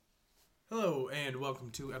Hello, and welcome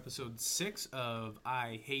to episode 6 of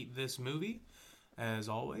I Hate This Movie. As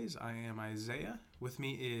always, I am Isaiah. With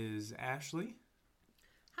me is Ashley.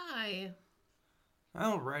 Hi.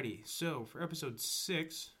 Alrighty, so for episode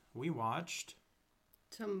 6, we watched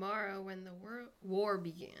Tomorrow When the War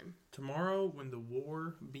Began. Tomorrow When the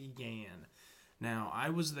War Began. Now, I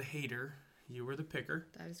was the hater, you were the picker.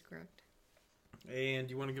 That is correct. And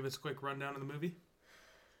you want to give us a quick rundown of the movie?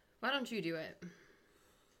 Why don't you do it?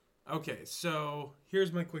 Okay, so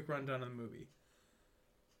here's my quick rundown of the movie.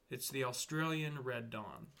 It's the Australian Red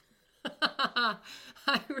Dawn. I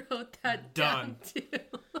wrote that down too.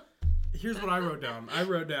 Here's what I wrote down. I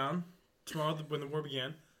wrote down Tomorrow When the War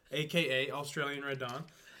Began, a.k.a. Australian Red Dawn.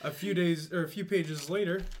 A few pages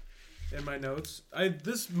later, in my notes,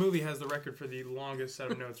 this movie has the record for the longest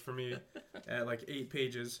set of notes for me, at like 8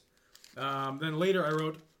 pages. Then later I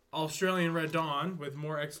wrote Australian Red Dawn with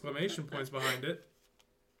more exclamation points behind it.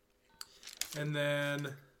 And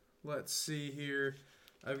then, let's see here.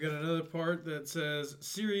 I've got another part that says,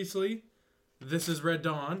 seriously, this is Red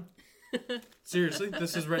Dawn. Seriously,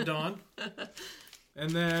 this is Red Dawn. And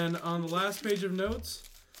then on the last page of notes,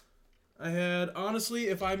 I had, honestly,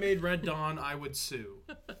 if I made Red Dawn, I would sue.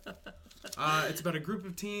 It's about a group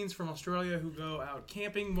of teens from Australia who go out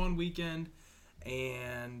camping one weekend.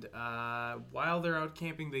 And while they're out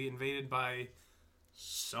camping, they get invaded by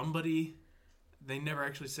somebody. They never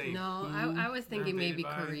actually say No, who I was thinking maybe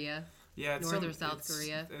by. Korea. Yeah, it's North or South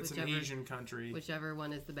Korea. It's an Asian country. Whichever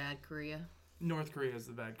one is the bad Korea. North Korea is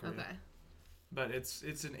the bad Korea. Okay. But it's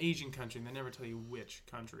an Asian country, and they never tell you which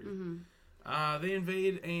country. Mm-hmm. They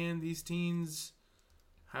invade, and these teens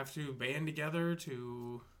have to band together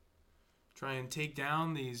to try and take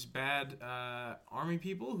down these bad army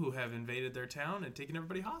people who have invaded their town and taken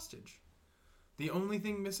everybody hostage. The only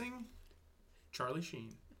thing missing, Charlie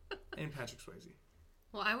Sheen and Patrick Swayze.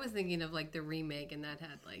 Well, I was thinking of like the remake, and that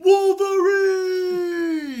had like Wolverines.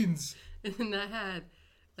 and that had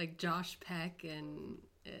like Josh Peck and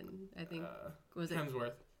I think was it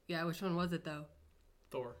Hemsworth. Yeah, which one was it though?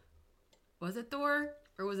 Thor. Was it Thor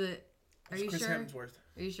or was it? Are you Chris sure? Hemsworth.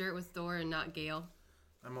 Are you sure it was Thor and not Gale?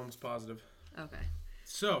 I'm almost positive. Okay.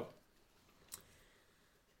 So.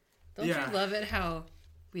 Don't you love it how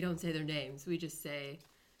we don't say their names? We just say,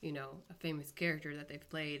 a famous character that they've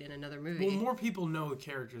played in another movie. Well, more people know the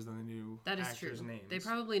characters than they do actors' names. They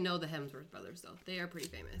probably know the Hemsworth brothers, though. They are pretty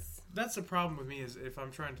famous. That's the problem with me is if I'm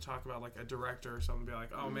trying to talk about like a director or something, be like,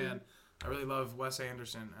 oh man, I really love Wes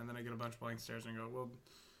Anderson, and then I get a bunch of blank stares and I go, well,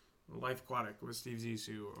 Life Aquatic with Steve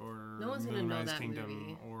Zissou, or no one's gonna know Moonrise that Kingdom,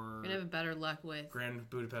 movie. or You're gonna have better luck with Grand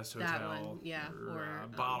Budapest Hotel, that one, yeah, or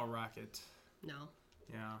Bottle Rocket. No.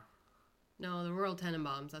 Yeah. No, the Royal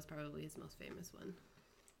Tenenbaums. That's probably his most famous one.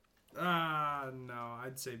 No,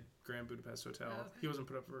 I'd say Grand Budapest Hotel. Oh, okay. He wasn't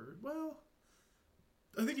put up for, well,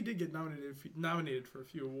 I think he did get nominated for a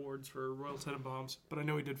few awards for Royal Tenenbaums, but I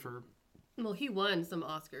know he did for... Well, he won some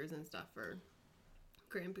Oscars and stuff for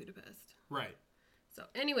Grand Budapest. Right. So,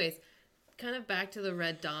 anyways, kind of back to the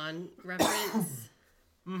Red Dawn reference.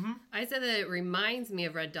 Mm-hmm. I said that it reminds me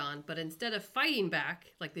of Red Dawn, but instead of fighting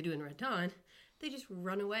back like they do in Red Dawn, they just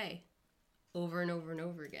run away over and over and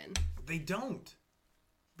over again. They don't.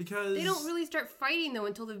 Because... They don't really start fighting, though,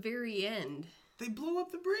 until the very end. They blow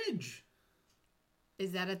up the bridge.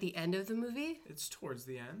 Is that at the end of the movie? It's towards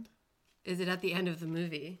the end. Is it at the end of the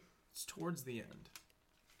movie? It's towards the end.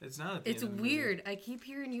 It's not at the end It's of the weird. movie. I keep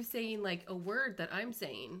hearing you saying, like, a word that I'm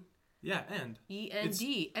saying. Yeah, end.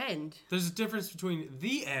 E-N-D, end. There's a difference between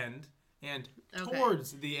the end and Okay.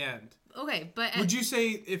 towards the end. Okay, but... Would you say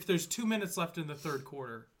if there's 2 minutes left in the third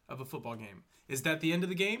quarter of a football game, is that the end of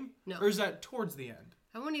the game? No. Or is that towards the end?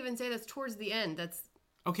 I wouldn't even say that's towards the end. That's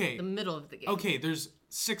Okay. the middle of the game. Okay, there's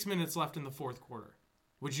 6 minutes left in the fourth quarter.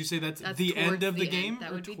 Would you say that's the towards end of the end. game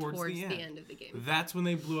That or would be towards towards the the end? end of the game. That's when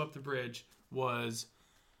they blew up the bridge, was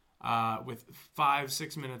with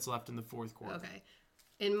 5-6 minutes left in the fourth quarter. Okay.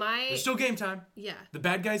 In my... There's still game time. Yeah. The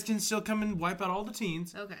bad guys can still come and wipe out all the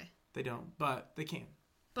teens. Okay. They don't, but they can.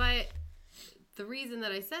 But the reason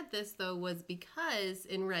that I said this, though, was because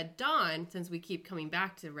in Red Dawn, since we keep coming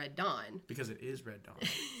back to Red Dawn... Because it is Red Dawn.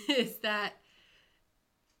 is that,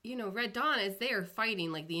 Red Dawn is there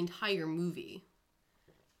fighting, like, the entire movie.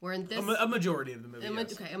 Where in this... A majority of the movie,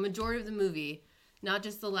 yes. Okay, a majority of the movie, not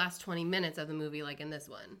just the last 20 minutes of the movie like in this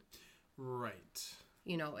one. Right.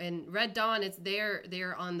 In Red Dawn, it's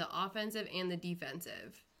they're on the offensive and the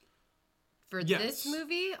defensive. For Yes. this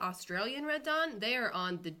movie, Australian Red Dawn, they are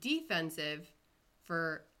on the defensive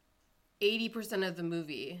for 80% of the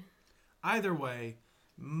movie. Either way,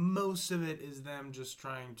 most of it is them just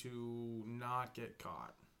trying to not get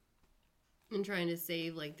caught. And trying to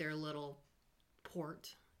save like their little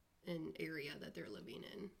port and area that they're living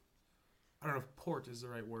in. I don't know if port is the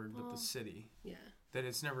right word, but the city. Yeah. That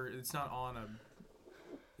it's not a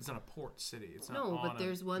port city. It's not No, on but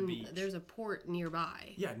there's one. beach. There's a port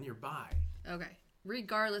nearby. Yeah, nearby. Okay.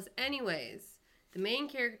 Regardless, anyways, the main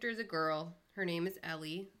character is a girl. Her name is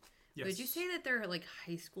Ellie. Yes. Would you say that they're like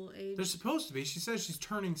high school age? They're supposed to be. She says she's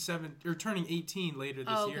turning 18 later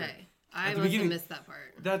this year. Okay. I must have missed that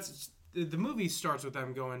part. That's the movie starts with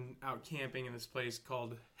them going out camping in this place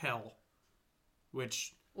called Hell,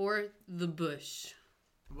 which or the bush.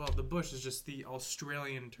 Well, the bush is just the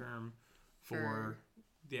Australian term for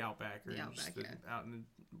the outback or out in the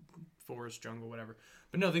forest, jungle, whatever.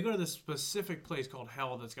 But no, they go to this specific place called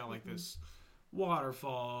Hell that's got like this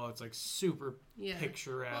waterfall. It's like super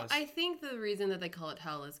picturesque. Well, I think the reason that they call it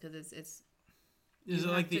Hell is because it's is it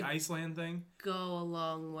like the Iceland thing? Go a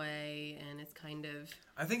long way, and it's kind of.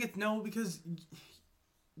 I think it's because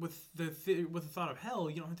with the thought of hell,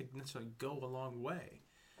 you don't have to necessarily go a long way.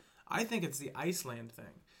 I think it's the Iceland thing.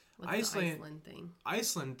 What's the Iceland thing?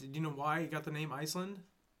 Iceland. Do you know why it got the name Iceland?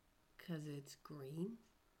 Because it's green.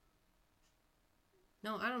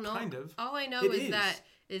 No, I don't know. Kind of. All I know is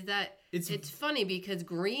that it's funny because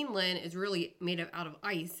Greenland is really made out of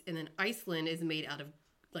ice, and then Iceland is made out of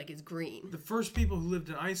it's green. The first people who lived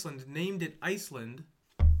in Iceland named it Iceland.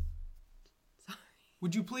 Sorry.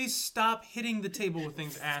 Would you please stop hitting the table with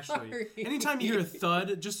things, Ashley? Anytime you hear a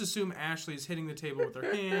thud, just assume Ashley is hitting the table with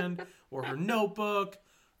her hand or her notebook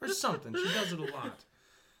or something. She does it a lot.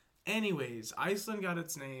 Anyways, Iceland got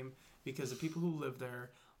its name because the people who lived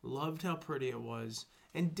there loved how pretty it was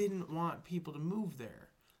and didn't want people to move there.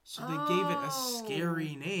 So they gave it a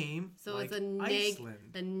scary name. So like it's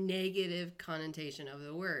a negative connotation of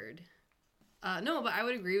the word. No, but I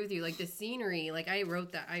would agree with you. Like the scenery, like I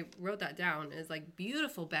wrote that down as like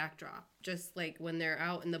beautiful backdrop. Just like when they're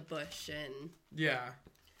out in the bush and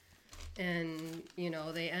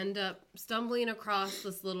they end up stumbling across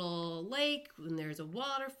this little lake and there's a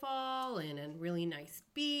waterfall and a really nice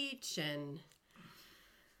beach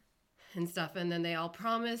and stuff, and then they all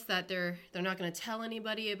promise that they're not going to tell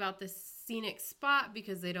anybody about this scenic spot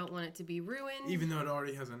because they don't want it to be ruined. Even though it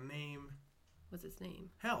already has a name. What's its name?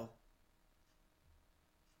 Hell.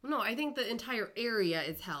 No, I think the entire area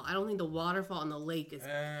is hell. I don't think the waterfall and the lake is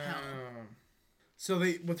hell. So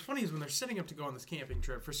what's funny is when they're setting up to go on this camping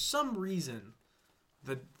trip, for some reason,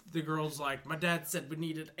 the girl's like, my dad said we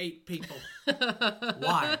needed 8 people.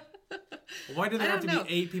 Why? Why do there have to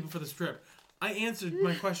be 8 people for this trip? I answered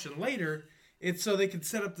my question later. It's so they could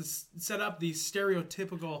set up the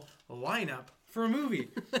stereotypical lineup for a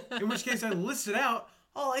movie. In which case, I listed out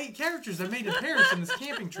all 8 characters that made an appearance in this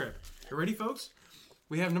camping trip. You ready, folks?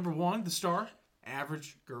 We have number 1, the star,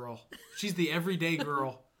 average girl. She's the everyday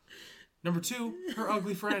girl. Number 2, her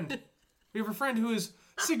ugly friend. We have a friend who is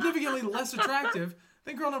significantly less attractive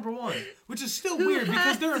than girl number 1, which is still weird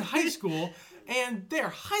because they're in high school and they're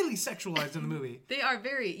highly sexualized in the movie. They are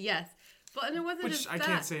very, yes. But it wasn't Which I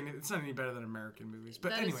can't say, it's not any better than American movies.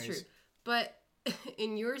 But anyways. Is true. But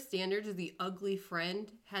in your standards, the ugly friend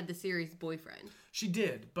had the serious boyfriend. She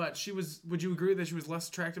did, but would you agree that she was less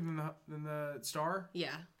attractive than the star?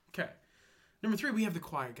 Yeah. Okay. Number 3, we have the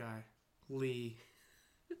quiet guy, Lee.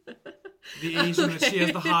 The Asian that she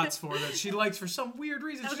has the hots for, that she likes for some weird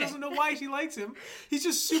reason. She doesn't know why she likes him. He's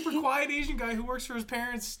just super quiet Asian guy who works for his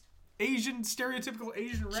parents' stereotypical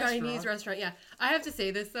Asian restaurant. Chinese restaurant, yeah. I have to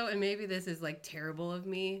say this, though, and maybe this is, terrible of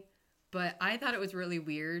me, but I thought it was really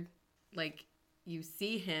weird. You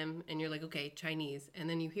see him, and you're like, okay, Chinese, and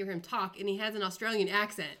then you hear him talk, and he has an Australian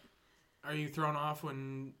accent. Are you thrown off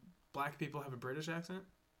when black people have a British accent?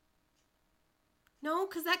 No,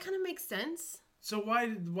 because that kind of makes sense. So why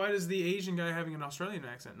does the Asian guy having an Australian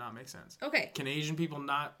accent not make sense? Okay. Can Asian people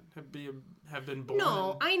not have been born?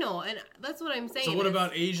 No, I know, and that's what I'm saying. So what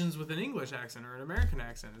about Asians with an English accent or an American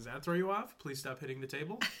accent? Does that throw you off? Please stop hitting the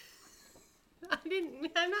table.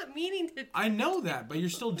 I'm not meaning to. I know that, but you're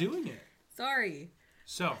still doing it. Sorry.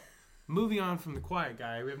 So, moving on from the quiet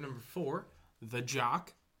guy, we have number 4, the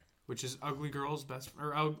jock, which is ugly girl's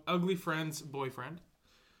ugly friend's boyfriend.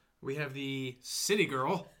 We have the city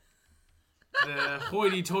girl. The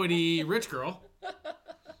hoity-toity rich girl.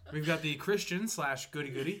 We've got the Christian /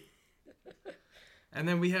 goody-goody. And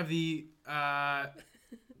then we have the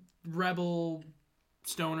rebel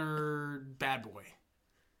stoner bad boy.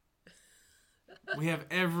 We have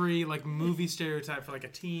every movie stereotype for a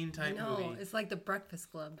teen type movie. No, it's like the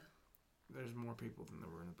Breakfast Club. There's more people than there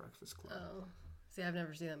were in the Breakfast Club. Oh. See, I've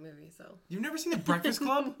never seen that movie, so. You've never seen the Breakfast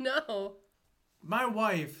Club? No. My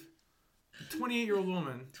wife, 28-year-old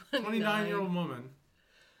woman, 29-year-old woman,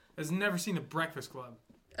 has never seen The Breakfast Club.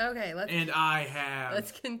 Okay, And I have.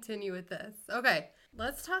 Let's continue with this. Okay,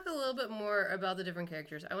 let's talk a little bit more about the different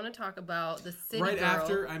characters. I want to talk about the city Right girl.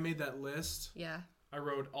 after I made that list, Yeah. I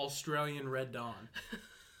wrote Australian Red Dawn.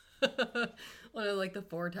 One of like the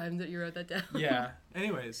 4 times that you wrote that down. Yeah.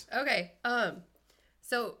 Anyways. Okay.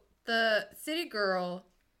 So the city girl,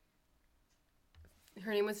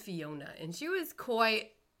 her name was Fiona, and she was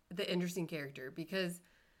quite the interesting character because,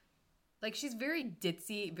 like, she's very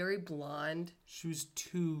ditzy, very blonde. She was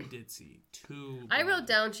too ditzy. I wrote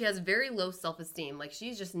down she has very low self-esteem. Like,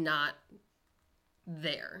 she's just not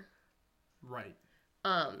there. Right.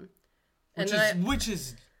 Which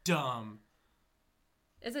is dumb.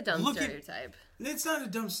 It's a dumb stereotype. It's not a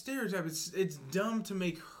dumb stereotype. It's dumb to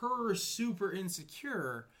make her super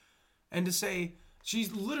insecure, and to say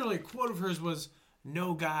she's literally, a quote of hers was,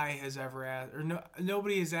 "No guy has ever asked, or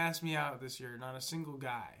nobody has asked me out this year. Not a single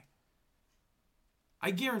guy."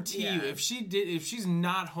 I guarantee you, if she's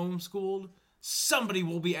not homeschooled, somebody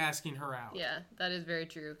will be asking her out. Yeah, that is very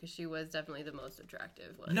true, because she was definitely the most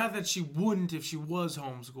attractive one. Not that she wouldn't if she was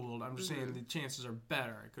homeschooled. I'm just saying the chances are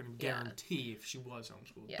better. I couldn't guarantee if she was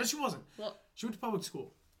homeschooled. Yeah. But she wasn't. Well, she went to public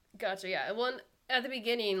school. Gotcha, yeah. Well, at the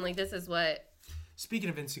beginning, like, this is what... Speaking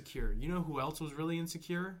of insecure, you know who else was really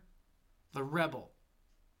insecure? The rebel.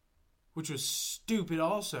 Which was stupid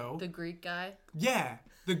also. The Greek guy? Yeah.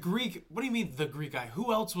 The Greek... What do you mean, the Greek guy?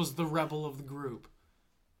 Who else was the rebel of the group?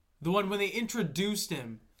 The one when they introduced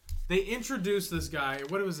him. They introduced this guy.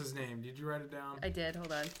 What was his name? Did you write it down? I did.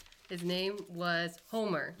 Hold on. His name was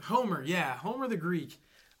Homer. Homer, yeah. Homer the Greek.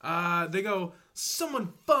 They go,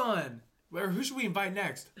 someone fun. Or who should we invite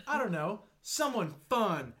next? I don't know. Someone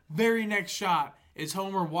fun. Very next shot is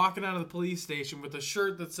Homer walking out of the police station with a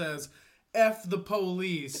shirt that says, F the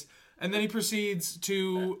police. And then he proceeds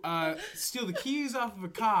to steal the keys off of a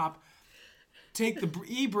cop, take the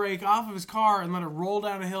e-brake off of his car, and let it roll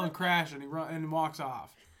down a hill and crash, and he walks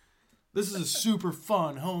off. This is a super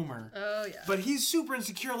fun Homer. Oh, yeah. But he's super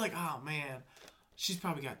insecure, like, oh, man, she's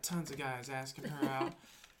probably got tons of guys asking her out.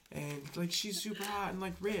 And, like, she's super hot and,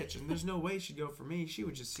 like, rich, and there's no way she'd go for me. She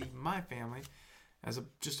would just see my family as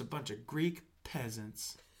just a bunch of Greek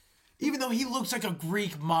peasants. Even though he looks like a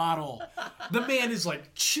Greek model. The man is,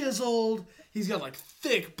 like, chiseled. He's got, like,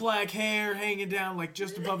 thick black hair hanging down, like,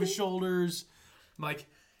 just above his shoulders. Like,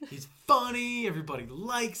 he's funny. Everybody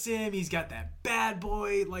likes him. He's got that bad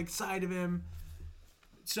boy, like, side of him.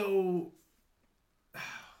 So,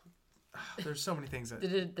 there's so many things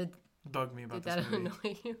that bug me about this movie. Did that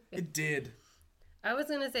annoy you? It did. I was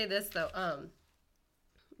going to say this, though.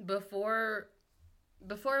 Before,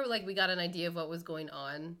 like, we got an idea of what was going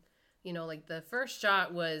on, you know, like, the first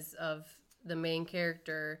shot was of the main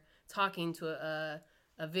character talking to a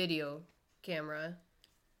video camera,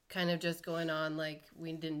 kind of just going on, like,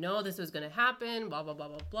 we didn't know this was going to happen, blah, blah, blah,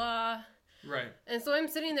 blah, blah. Right. And so I'm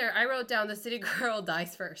sitting there, I wrote down the city girl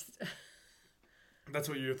dies first. That's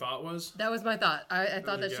what your thought was? That was my thought. I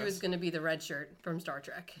thought that she was going to be the red shirt from Star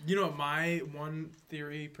Trek. You know what my one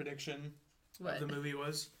theory prediction of the movie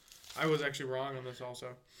was? I was actually wrong on this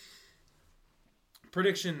also.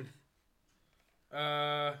 Prediction.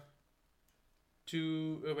 Prediction.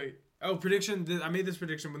 I made this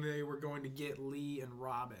prediction when they were going to get Lee and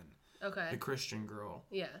Robin. Okay. The Christian girl.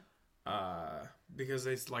 Yeah. Because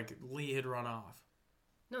Lee had run off.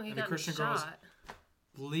 No, he and got the Christian shot.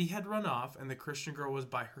 Lee had run off, and the Christian girl was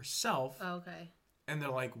by herself. Oh, okay. And they're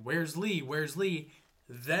like, "Where's Lee? Where's Lee?"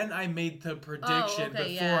 Then I made the prediction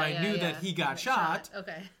before I knew that he got shot.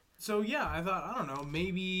 Okay. So yeah, I thought, I don't know,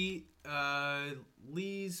 maybe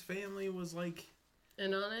Lee's family was like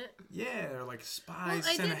in on it. Yeah, or like spies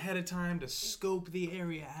sent ahead of time to scope the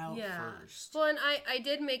area out first. Well, and I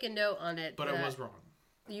did make a note on it, but I was wrong.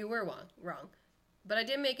 You were wrong. But I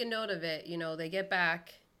did make a note of it. You know, they get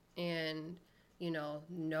back and, you know,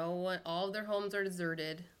 no one, all of their homes are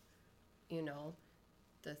deserted. You know,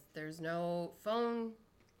 there's no phone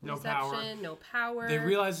reception, no power. They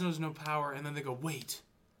realize there's no power, and then they go, wait,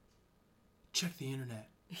 check the internet.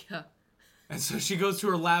 Yeah. And so she goes to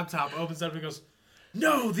her laptop, opens it up, and goes,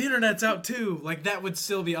 no, the internet's out too. Like, that would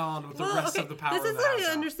still be on with the rest of the power. This is what I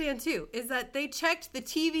understand too, is that they checked the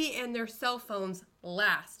TV and their cell phones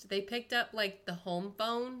last. They picked up, like, the home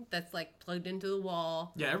phone that's, like, plugged into the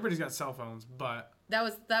wall. Yeah, everybody's got cell phones, but... That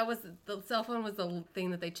was the cell phone was the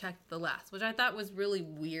thing that they checked the last, which I thought was really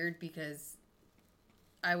weird because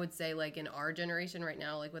I would say, like, in our generation right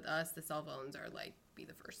now, like, with us, the cell phones are, like, be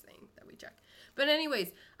the first thing that we check. But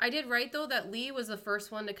anyways, I did write, though, that Lee was the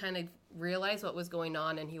first one to kind of realize what was going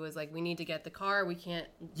on, and he was like, we need to get the car, we can't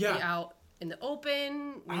be out in the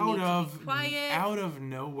open. We out need to of be quiet. out of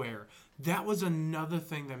nowhere. That was another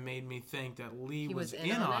thing that made me think that Lee was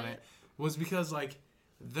in on it. Was because like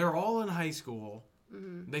they're all in high school.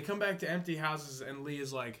 Mm-hmm. They come back to empty houses, and Lee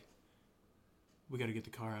is like, "We got to get the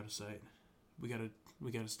car out of sight. We gotta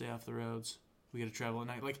stay off the roads. We gotta travel at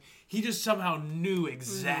night." Like he just somehow knew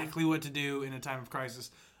exactly what to do in a time of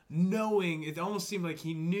crisis, knowing it almost seemed like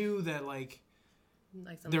he knew that like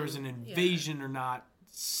there was an invasion or not.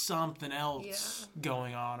 Something else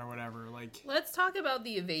going on or whatever. Like, let's talk about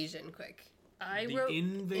the evasion quick. The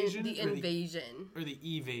invasion or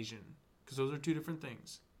the evasion, because those are two different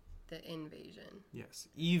things. The invasion. Yes,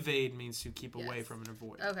 evade means to keep away from and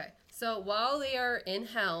avoid. Okay, so while they are in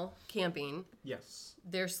hell camping, yes,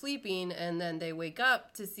 they're sleeping, and then they wake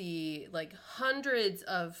up to see like hundreds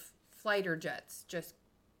of fighter jets just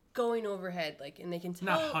going overhead, like, and they can tell.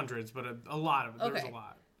 Not hundreds, but a lot of it. There was a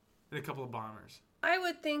lot, and a couple of bombers. I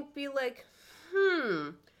would be like,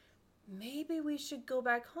 maybe we should go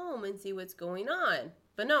back home and see what's going on.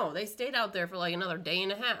 But no, they stayed out there for like another day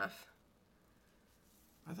and a half.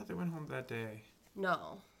 I thought they went home that day.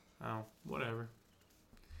 No. Oh, whatever.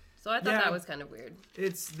 So I thought that was kind of weird.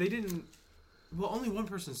 They didn't, well, only one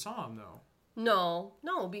person saw him though.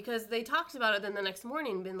 No, because they talked about it then the next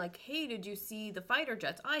morning and been like, hey, did you see the fighter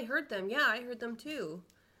jets? I heard them. Yeah, I heard them too.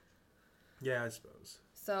 Yeah, I suppose.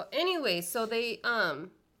 So anyway, so they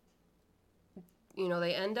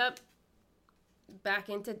they end up back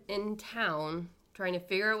in town trying to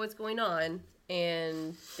figure out what's going on,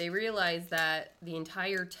 and they realize that the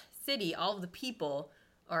entire city, all of the people,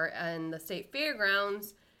 are in the state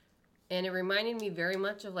fairgrounds, and it reminded me very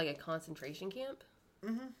much of like a concentration camp.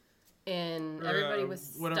 Mm-hmm. And everybody was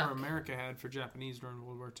stuck. Whatever America had for Japanese during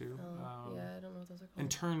World War II. Yeah, I don't know what those are called.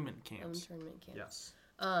 Internment camps. Yes.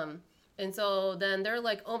 And so then they're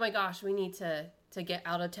like, oh my gosh, we need to get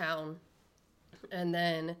out of town. And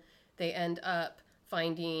then they end up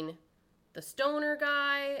finding the stoner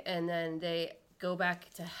guy, and then they go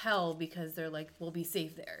back to hell because they're like, we'll be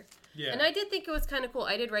safe there. Yeah. And I did think it was kind of cool.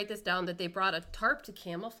 I did write this down that they brought a tarp to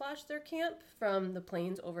camouflage their camp from the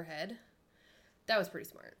planes overhead. That was pretty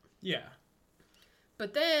smart. Yeah.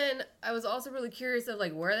 But then I was also really curious of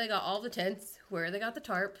like where they got all the tents, where they got the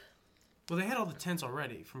tarp. Well, they had all the tents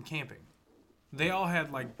already from camping. They all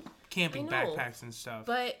had, like, camping backpacks and stuff.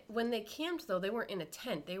 But when they camped, though, they weren't in a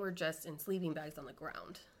tent. They were just in sleeping bags on the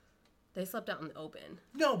ground. They slept out in the open.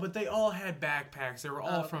 No, but they all had backpacks. They were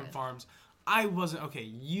all from farms. I wasn't... Okay,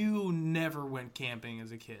 you never went camping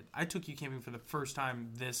as a kid. I took you camping for the first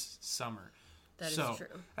time this summer. That is true.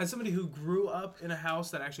 As somebody who grew up in a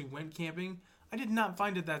house that actually went camping... I did not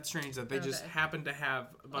find it that strange that they just happened to have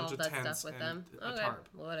a bunch of tents and them. a tarp.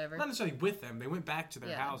 Whatever. Not necessarily with them. They went back to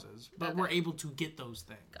their houses, but were able to get those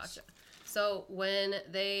things. Gotcha. So when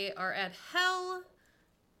they are at hell,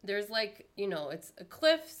 there's like, it's a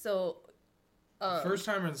cliff, so... First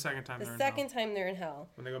time or the second time they're in hell? The second time they're in hell.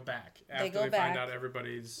 When they go back. After they find out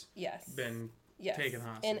everybody's been taken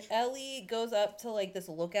hostage. And Ellie goes up to like this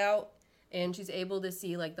lookout, and she's able to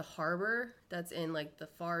see like the harbor that's in like the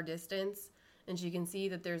far distance. And she can see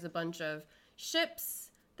that there's a bunch of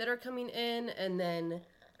ships that are coming in, and then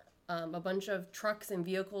a bunch of trucks and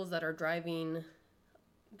vehicles that are driving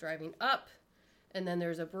up. And then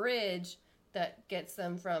there's a bridge that gets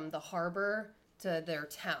them from the harbor to their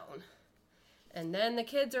town. And then the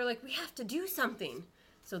kids are like, we have to do something.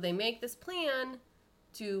 So they make this plan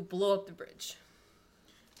to blow up the bridge.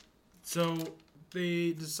 So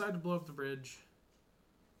they decide to blow up the bridge,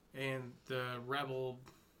 and the rebel...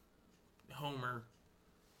 Homer,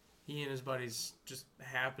 he and his buddies just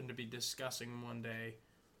happened to be discussing one day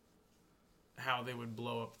how they would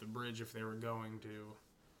blow up the bridge if they were going to.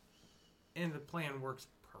 And the plan works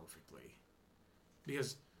perfectly.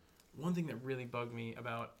 Because one thing that really bugged me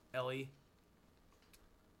about Ellie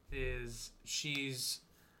is she's...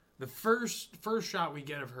 The first shot we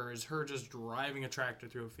get of her is her just driving a tractor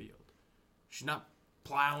through a field. She's not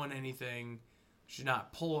plowing anything. She's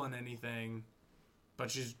not pulling anything. But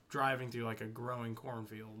she's driving through, like, a growing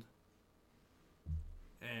cornfield.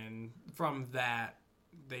 And from that,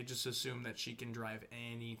 they just assume that she can drive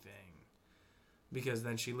anything. Because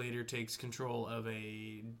then she later takes control of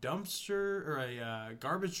a dumpster, or a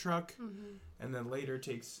garbage truck. Mm-hmm. And then later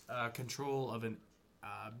takes control of a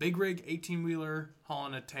big rig 18-wheeler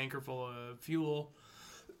hauling a tanker full of fuel.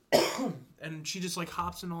 And she just, like,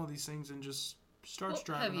 hops in all these things and just starts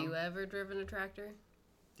driving Have you ever driven a tractor?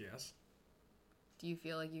 Yes. Do you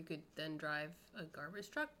feel like you could then drive a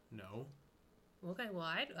garbage truck? No. Okay, well,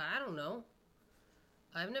 I don't know.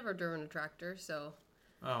 I've never driven a tractor, so...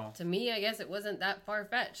 Oh. To me, I guess it wasn't that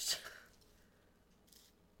far-fetched.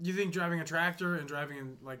 You think driving a tractor and driving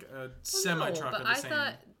in like a semi truck are the same? But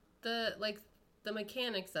I thought the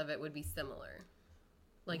mechanics of it would be similar,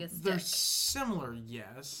 like a stick. They're similar,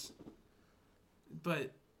 yes,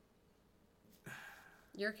 but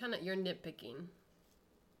you're nitpicking.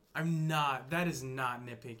 I'm not. That is not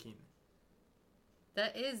nitpicking.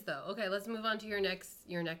 That is though. Okay, let's move on to your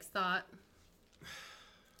next thought.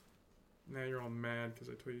 Now you're all mad because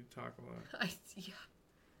I told you to talk a lot. Yeah.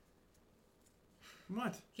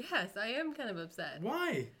 What? Yes, I am kind of upset.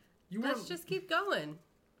 Why? Let's just keep going.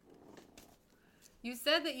 You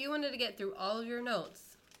said that you wanted to get through all of your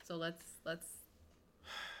notes, so let's.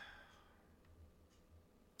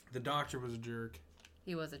 The doctor was a jerk.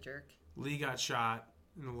 He was a jerk. Lee got shot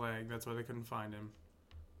in the leg. That's why they couldn't find him.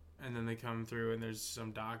 And then they come through, and there's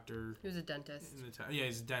some doctor. He was a dentist. Yeah,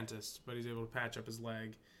 he's a dentist, but he's able to patch up his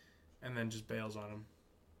leg, and then just bails on him.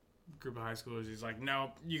 Group of high schoolers. He's like,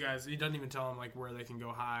 nope, you guys. He doesn't even tell them like where they can go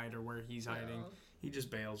hide or where he's hiding. No. He just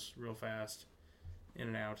bails real fast, in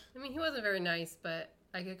and out. I mean, he wasn't very nice, but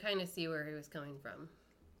I could kind of see where he was coming from.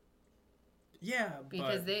 Yeah,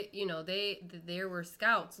 because there were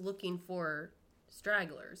scouts looking for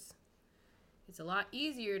stragglers. It's a lot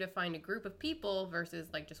easier to find a group of people versus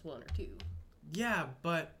like just one or two. Yeah,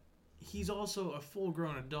 but he's also a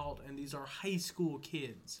full-grown adult, and these are high school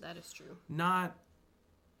kids. That is true. Not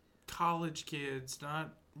college kids,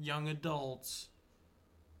 not young adults.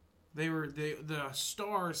 The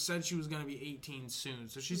star said she was going to be 18 soon,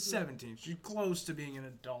 so she's 17. She's close to being an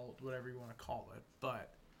adult, whatever you want to call it.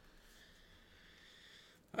 But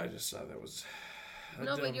I just thought that was a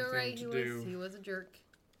dumb but you're thing right. to do. He was a jerk.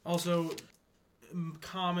 Also,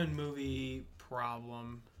 common movie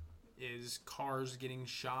problem is cars getting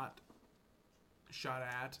shot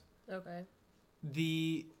at. Okay.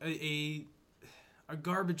 A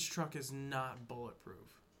garbage truck is not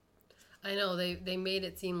bulletproof. I know, they made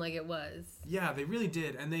it seem like it was. Yeah, they really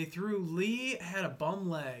did. And Lee had a bum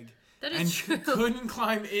leg. That is true. And couldn't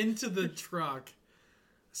climb into the truck.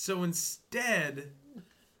 So instead,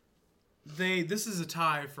 this is a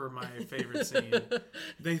tie for my favorite scene.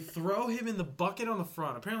 They throw him in the bucket on the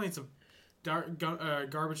front. Apparently it's a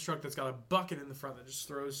garbage truck that's got a bucket in the front that just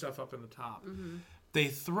throws stuff up in the top. Mm-hmm. They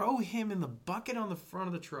throw him in the bucket on the front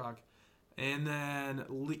of the truck. And then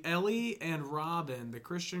Ellie and Robin, the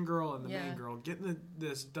Christian girl and the main girl, get in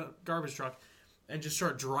this garbage truck and just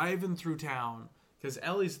start driving through town. Because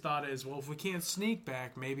Ellie's thought is, well, if we can't sneak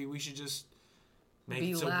back, maybe we should just make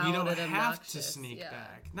it so we don't have to sneak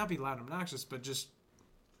back. Not be loud and obnoxious, but just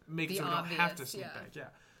make it so we don't have to sneak back. Yeah.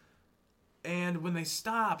 And when they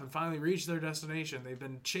stop and finally reach their destination, they've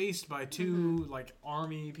been chased by two like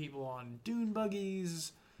army people on dune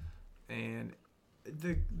buggies, and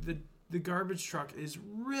the garbage truck is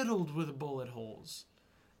riddled with bullet holes.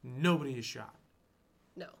 Nobody is shot.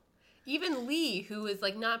 No. Even Lee, who is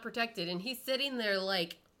like not protected, and he's sitting there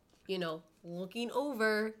like, looking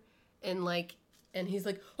over and he's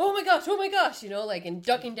like, oh my gosh, and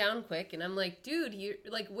ducking down quick. And I'm like, dude, you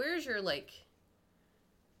like, where's your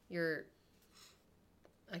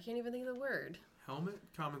I can't even think of the word. Helmet?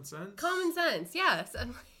 Common sense? Common sense, yes. I'm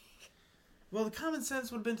like, well, the common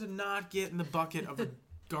sense would have been to not get in the bucket of a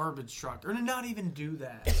garbage truck, or to not even do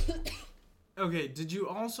that. Okay, did you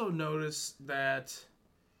also notice that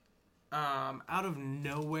out of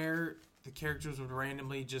nowhere the characters would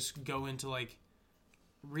randomly just go into like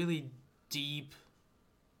really deep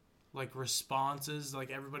like responses,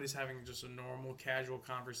 like everybody's having just a normal casual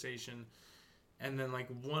conversation, and then like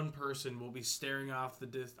one person will be staring off in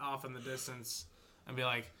the distance and be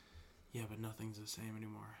like, yeah, but nothing's the same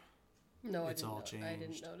anymore. No, it's all changed. I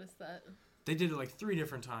didn't notice that. They did it like 3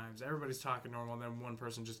 different times. Everybody's talking normal, and then one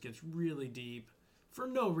person just gets really deep for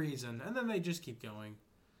no reason, and then they just keep going.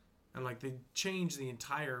 And like they change the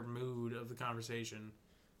entire mood of the conversation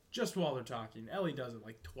just while they're talking. Ellie does it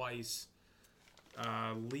like twice.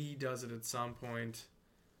 Lee does it at some point.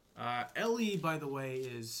 Ellie, by the way,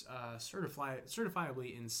 is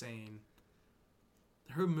certifiably insane.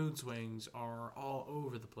 Her mood swings are all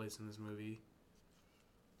over the place in this movie.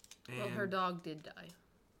 And well, her dog did die.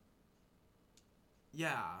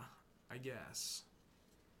 Yeah, I guess.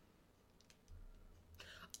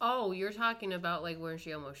 Oh, you're talking about like where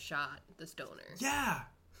she almost shot the stoner. Yeah.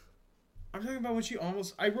 I'm talking about when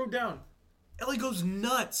I wrote down, Ellie goes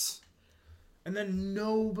nuts. And then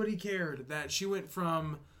nobody cared that she went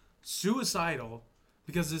from suicidal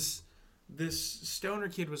because this stoner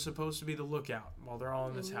kid was supposed to be the lookout while they're all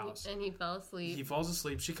in this house. And he fell asleep. He falls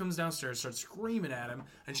asleep. She comes downstairs, starts screaming at him,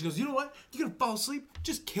 and she goes, "You know what? You're gonna fall asleep?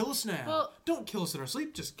 Just kill us now. Well, Don't kill us in our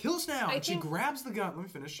sleep. Just kill us now." And she grabs the gun. Let me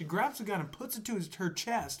finish. She grabs the gun and puts it to her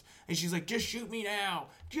chest, and she's like, "Just shoot me now.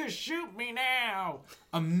 Just shoot me now."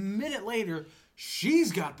 A minute later,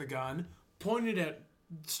 she's got the gun pointed at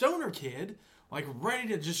stoner kid, like ready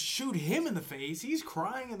to just shoot him in the face. He's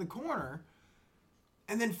crying in the corner.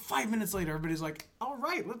 And then 5 minutes later, everybody's like, all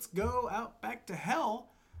right, let's go out back to hell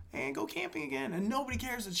and go camping again. And nobody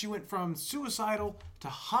cares that she went from suicidal to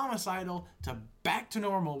homicidal to back to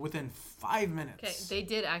normal within 5 minutes. Okay, they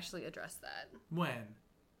did actually address that. When?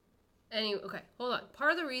 Anyway, okay, hold on.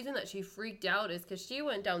 Part of the reason that she freaked out is because she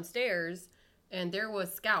went downstairs and there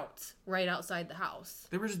was scouts right outside the house.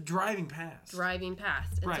 They were just driving past. And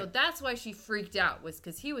Right. so that's why she freaked out, was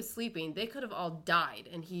because he was sleeping. They could have all died,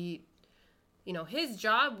 and he... You know, his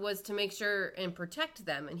job was to make sure and protect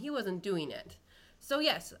them, and he wasn't doing it. So,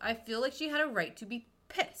 yes, I feel like she had a right to be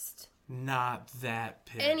pissed. Not that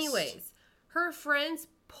pissed. Anyways, her friends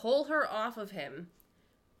pull her off of him,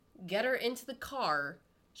 get her into the car.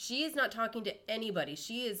 She is not talking to anybody.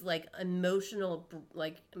 She is, like, emotional,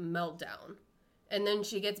 like, meltdown. And then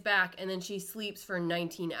she gets back, and then she sleeps for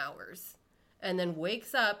 19 hours. And then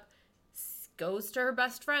wakes up, goes to her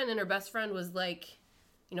best friend, and her best friend was like...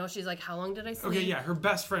 You know, she's like, how long did I sleep? Okay, yeah, her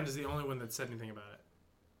best friend is the only one that said anything about it.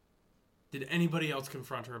 Did anybody else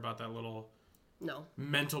confront her about that little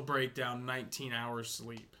mental breakdown, 19 hours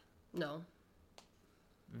sleep? No.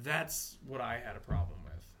 That's what I had a problem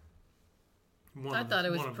with. I thought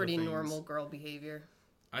it was pretty normal girl behavior.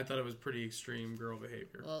 I thought it was pretty extreme girl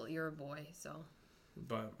behavior. Well, you're a boy, so.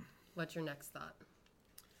 But. What's your next thought?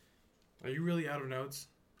 Are you really out of notes?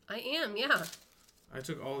 I am, yeah. I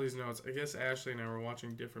took all these notes. I guess Ashley and I were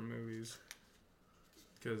watching different movies.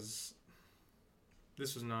 Because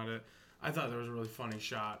this was not it. I thought there was a really funny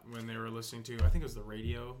shot when they were listening to, I think it was the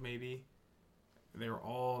radio, maybe. They were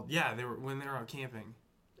all, when they were out camping.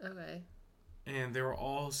 Okay. And they were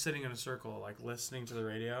all sitting in a circle, like, listening to the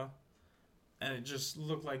radio. And it just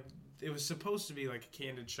looked like, it was supposed to be like a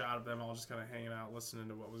candid shot of them all just kind of hanging out, listening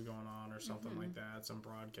to what was going on or something like that, some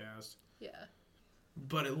broadcast. Yeah.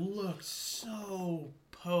 But it looked so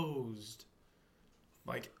posed.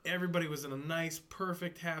 Like, everybody was in a nice,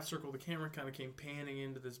 perfect half circle. The camera kind of came panning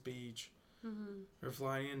into this beach. Or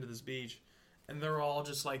flying into this beach. And they're all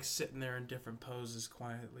just, like, sitting there in different poses,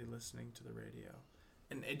 quietly listening to the radio.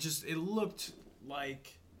 And it looked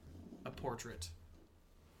like a portrait.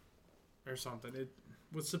 Or something. It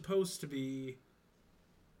was supposed to be...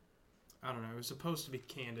 I don't know. It was supposed to be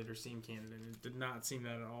candid or seem candid. And it did not seem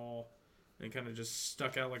that at all. It kind of just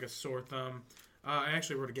stuck out like a sore thumb. I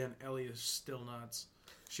actually wrote again, Ellie is still nuts.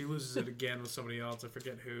 She loses it again with somebody else. I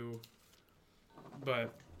forget who.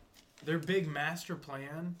 But their big master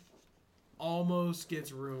plan almost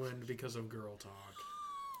gets ruined because of girl talk.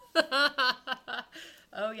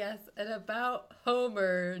 Oh, yes. And about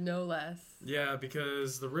Homer, no less. Yeah,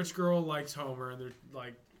 because the rich girl likes Homer. And they're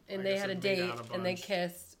like... And they had a date, and they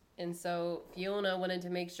kissed. And so Fiona wanted to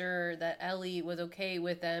make sure that Ellie was okay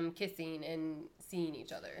with them kissing and seeing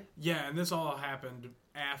each other. Yeah, and this all happened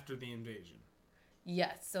after the invasion.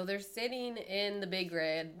 Yes, so they're sitting in the big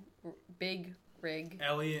rig.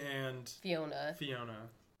 Ellie and Fiona.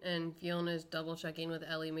 And Fiona's double checking with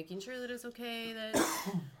Ellie, making sure that it's okay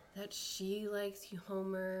that she likes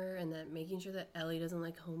Homer, and that making sure that Ellie doesn't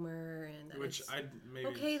like Homer, and that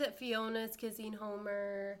okay that Fiona's kissing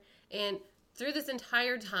Homer, and through this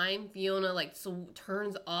entire time, Fiona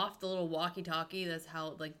turns off the little walkie-talkie. That's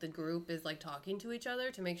how the group is talking to each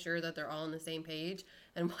other to make sure that they're all on the same page.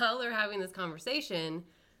 And while they're having this conversation,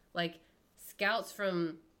 scouts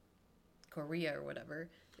from Korea or whatever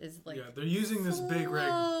is they're using this big rig,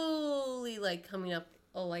 slowly coming up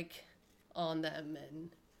on them, and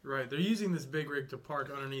right, they're using this big rig to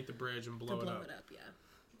park underneath the bridge and blow it up. Yeah.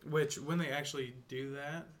 Which when they actually do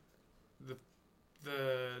that,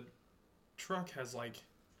 the truck has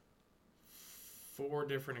 4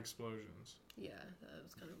 different explosions. Yeah, that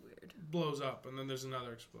was kind of weird. Blows up, and then there's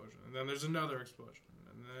another explosion, and then there's another explosion,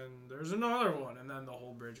 and then there's another one, and then the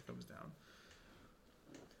whole bridge comes down.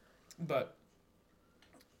 But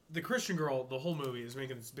the Christian girl, the whole movie, is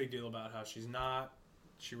making this big deal about how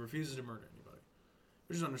she refuses to murder anybody,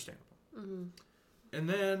 which is understandable. Mm-hmm. And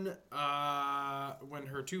then when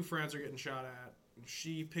her 2 friends are getting shot at,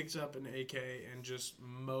 she picks up an AK and just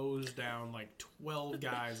mows down 12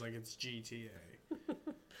 guys like it's GTA.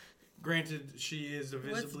 Granted, she is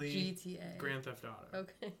visibly... What's GTA? Grand Theft Auto.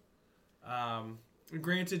 Okay.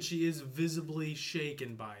 Granted, she is visibly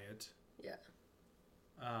shaken by it. Yeah.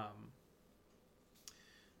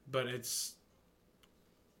 But it's...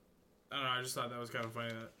 I don't know, I just thought that was kind of funny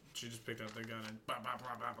that she just picked up the gun and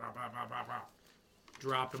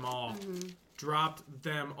dropped them all. Mm-hmm. Dropped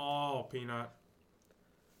them all, Peanut.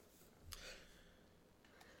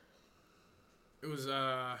 It was,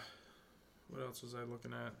 what else was I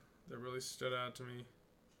looking at that really stood out to me?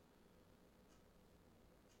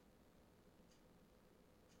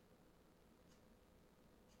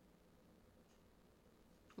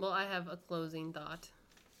 Well, I have a closing thought.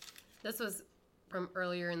 This was from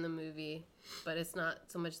earlier in the movie, but it's not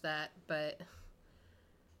so much that, but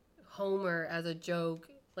Homer, as a joke,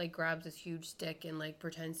 like, grabs this huge stick and, like,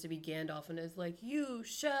 pretends to be Gandalf and is like, "You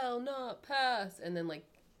shall not pass," and then, like,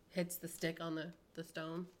 hits the stick on the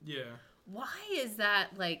stone. Yeah. Why is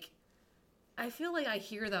that, like, I feel like I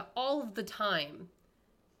hear that all of the time,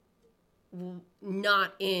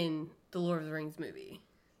 not in the Lord of the Rings movie.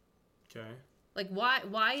 Okay. Like,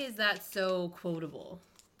 why is that so quotable?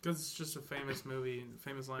 Because it's just a famous movie,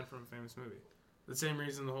 famous line from a famous movie. The same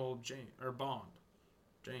reason the whole James Bond.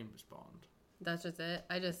 That's just it?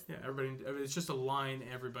 Yeah, everybody, it's just a line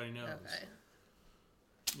everybody knows. Okay.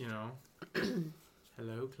 You know?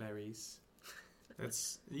 Hello, Clarice.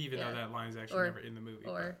 That's, even though that line's actually never in the movie.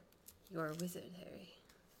 Or, you're a wizard, Harry.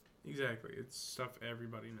 Exactly. It's stuff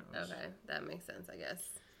everybody knows. Okay, that makes sense, I guess.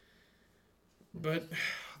 But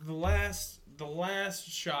the last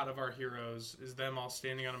shot of our heroes is them all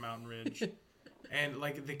standing on a mountain ridge. And,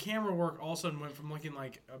 like, the camera work all of a sudden went from looking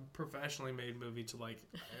like a professionally made movie to, like,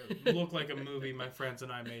 look like a movie my friends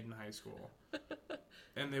and I made in high school.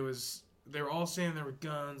 And they were all standing there with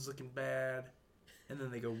guns, looking bad. And then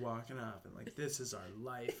they go walking up and, like, this is our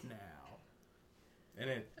life now.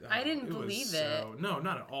 And I didn't believe it. No,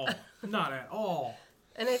 not at all. Not at all.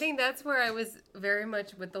 And I think that's where I was very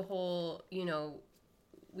much with the whole, you know,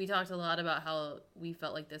 we talked a lot about how we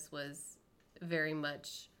felt like this was very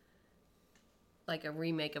much like a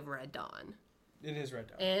remake of Red Dawn. It is Red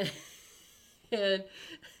Dawn. And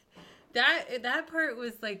that part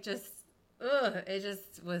was like just, it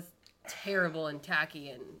just was terrible and tacky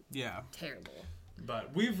and terrible.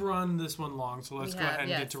 But we've run this one long, so let's go ahead and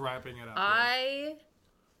get to wrapping it up.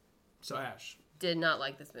 So Ash. Did not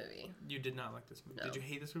like this movie. You did not like this movie. No. Did you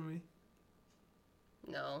hate this movie?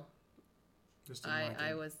 No. Just didn't like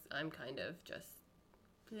it. I'm kind of just,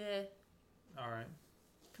 bleh. All right.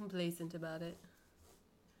 Complacent about it.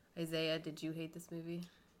 Isaiah, did you hate this movie?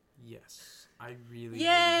 Yes. I really Yay!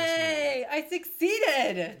 hated this movie. I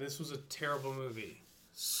succeeded! This was a terrible movie.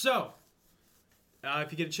 So,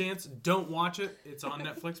 if you get a chance, don't watch it. It's on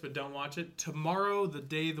Netflix, but don't watch it. Tomorrow, the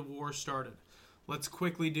day the war started. Let's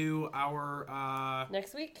quickly do our...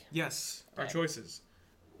 Next week? Yes, our choices.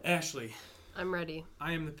 Ashley. I'm ready.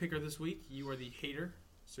 I am the picker this week. You are the hater.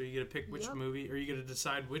 So you get to pick which movie, or you get to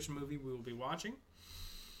decide which movie we will be watching.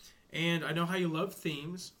 And I know how you love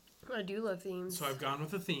themes. I do love themes. So I've gone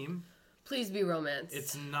with a theme. Please be romance.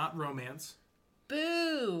 It's not romance.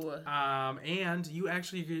 Boo! And you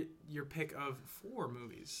actually get your pick of 4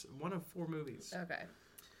 movies. One of 4 movies. Okay.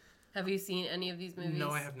 Have you seen any of these movies? No,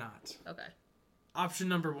 I have not. Okay. Option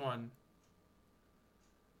number 1.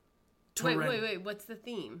 Wait. What's the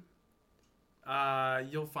theme?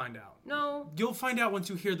 You'll find out. No. You'll find out once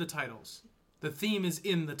you hear the titles. The theme is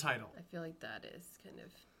in the title. I feel like that is kind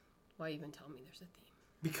of... Why even tell me there's a theme?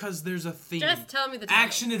 Because there's a theme. Just tell me the title.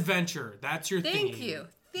 Action adventure. That's your theme. Thank you.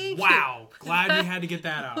 Wow. Glad we had to get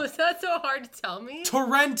that out. Was that so hard to tell me?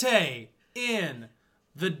 Torrente in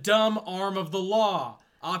The Dumb Arm of the Law.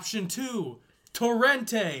 Option 2.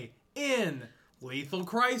 Torrente in Lethal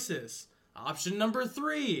Crisis. Option number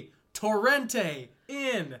 3. Torrente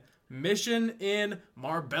in Mission in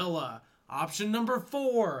Marbella. Option number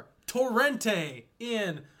 4. Torrente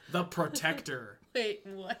in The Protector. Wait,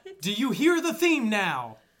 what? Do you hear the theme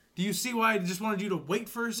now? Do you see why I just wanted you to wait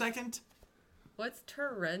for a second? What's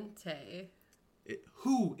Torrente?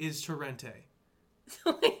 Who is Torrente?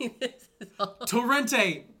 Wait, this is all...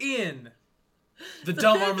 Torrente in The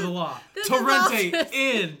Dumb Arm of the Law. Torrente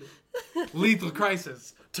in Lethal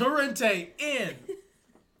Crisis. Torrente in.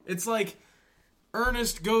 It's like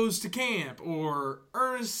Ernest Goes to Camp, or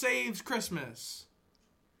Ernest Saves Christmas,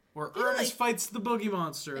 or Ernest Fights the Boogie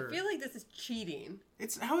Monster. I feel like this is cheating.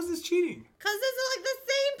 How is this cheating? Because this is like the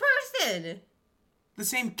same person. The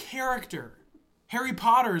same character. Harry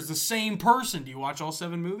Potter is the same person. Do you watch all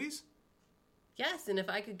 7 movies? Yes, and if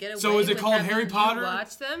I could get away So is it with called having Harry Potter?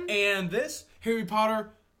 Watch them? And this? Harry Potter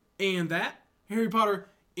and that? Harry Potter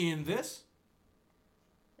in this?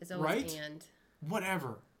 It's always right? and.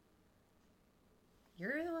 Whatever.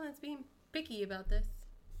 You're the one that's being picky about this.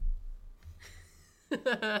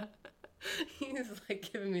 He's like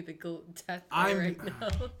giving me the death right now.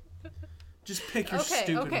 Just pick your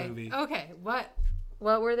stupid movie. Okay, what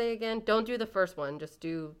were they again? Don't do the first one. Just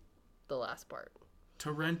do the last part.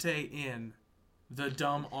 Torrente in The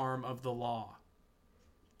Dumb Arm of the Law.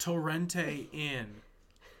 Torrente in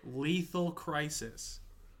Lethal Crisis.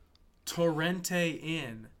 Torrente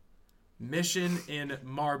in Mission in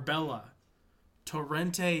Marbella.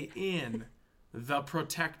 Torrente in The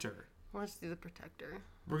Protector. Let's do The Protector.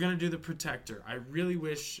 We're going to do The Protector. I really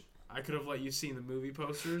wish I could have let you see the movie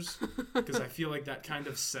posters because I feel like that kind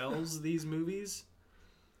of sells these movies.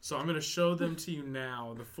 So I'm going to show them to you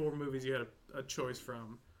now, the 4 movies you had a choice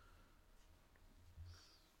from.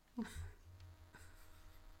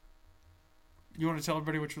 You want to tell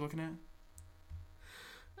everybody what you're looking at?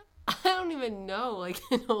 I don't even know, like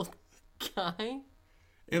an old guy.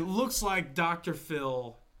 It looks like Dr.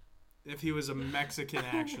 Phil if he was a Mexican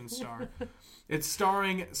action star. It's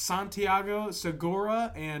starring Santiago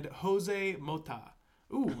Segura and Jose Mota.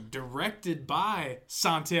 Ooh, directed by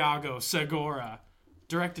Santiago Segura.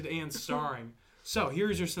 Directed and starring. So,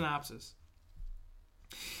 here's your synopsis.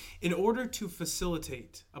 In order to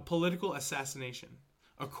facilitate a political assassination,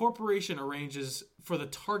 a corporation arranges for the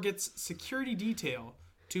target's security detail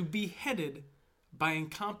to be headed by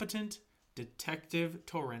incompetent Detective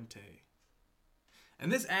Torrente.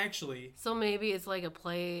 And this actually... So maybe it's like a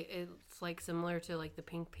play, it's like similar to like the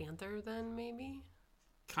Pink Panther then, maybe?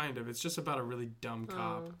 Kind of. It's just about a really dumb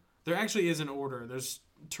cop. There actually is an order. There's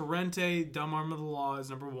Torrente, Dumb Arm of the Law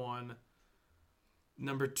is number 1.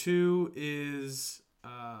 Number 2 is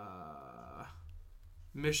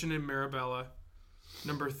Mission in Marabella.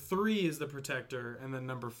 Number 3 is The Protector. And then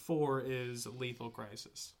number 4 is Lethal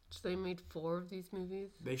Crisis. So they made 4 of these movies?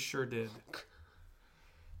 They sure did. Okay.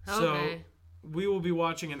 So we will be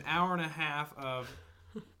watching an hour and a half of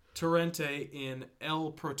Torrente in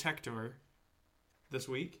El Protector this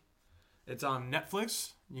week. It's on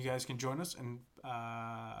Netflix. You guys can join us and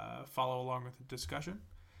follow along with the discussion.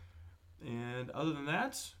 And other than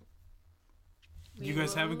that, you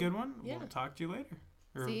guys have a good one. Yeah. We'll talk to you later.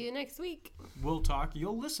 See you next week. We'll talk.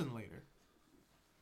 You'll listen later.